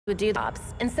would do jobs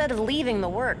instead of leaving the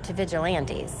work to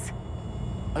vigilantes.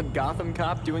 A Gotham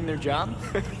cop doing their job?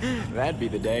 That'd be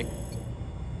the day.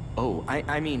 Oh,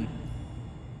 I mean...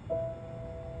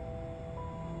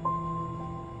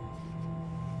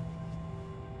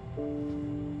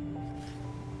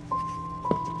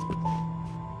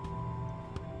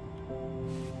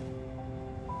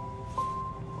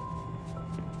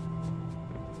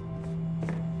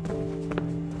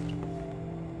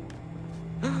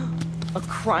 A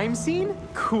crime scene?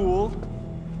 Cool.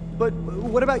 But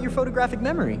what about your photographic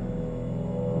memory?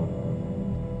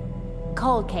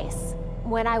 Cold case.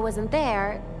 When I wasn't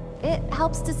there, it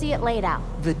helps to see it laid out.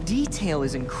 The detail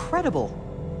is incredible.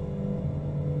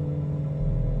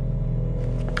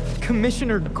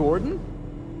 Commissioner Gordon?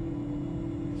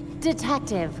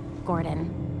 Detective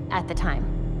Gordon, at the time.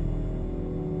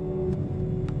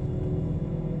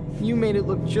 You made it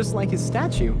look just like his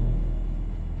statue.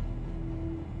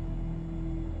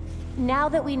 Now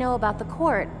that we know about the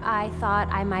court, I thought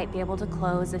I might be able to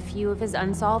close a few of his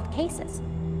unsolved cases.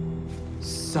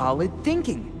 Solid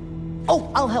thinking.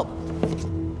 Oh, I'll help.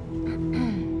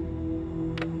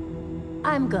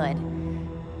 I'm good.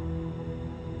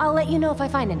 I'll let you know if I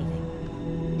find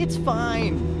anything. It's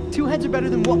fine. Two heads are better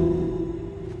than one.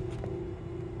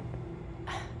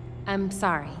 I'm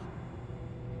sorry.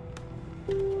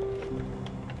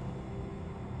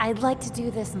 I'd like to do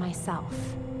this myself.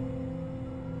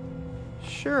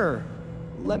 Sure.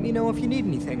 Let me know if you need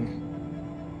anything.